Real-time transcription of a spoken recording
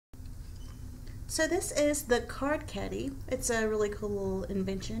So this is the card caddy. It's a really cool little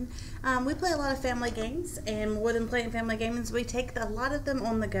invention. We play a lot of family games, and more than playing family games, we take a lot of them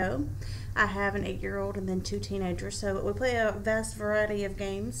on the go. I have an 8-year-old and then 2 teenagers, so we play a vast variety of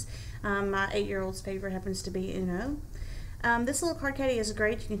games. My 8-year-old's favorite happens to be Uno. This little card caddy is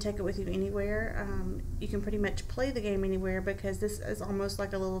great. You can take it with you anywhere. You can pretty much play the game anywhere because this is almost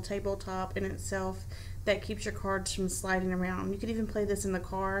like a little tabletop in itself that keeps your cards from sliding around. You could even play this in the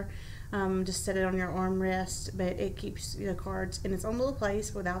car. Just set it on your armrest, but it keeps the cards in its own little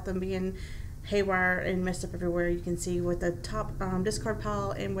place without them being haywire and messed up everywhere. You can see what the top discard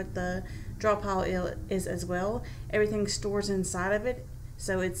pile and what the draw pile is as well. Everything stores inside of it,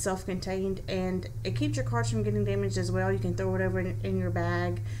 so it's self-contained, and it keeps your cards from getting damaged as well. You can throw it over in your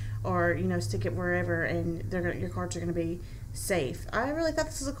bag, or stick it wherever, and your cards are going to be safe. I really thought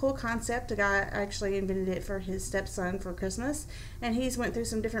this was a cool concept. A guy actually invented it for his stepson for Christmas, and he's went through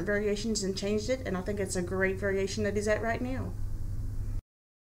some different variations and changed it, and I think it's a great variation that he's at right now.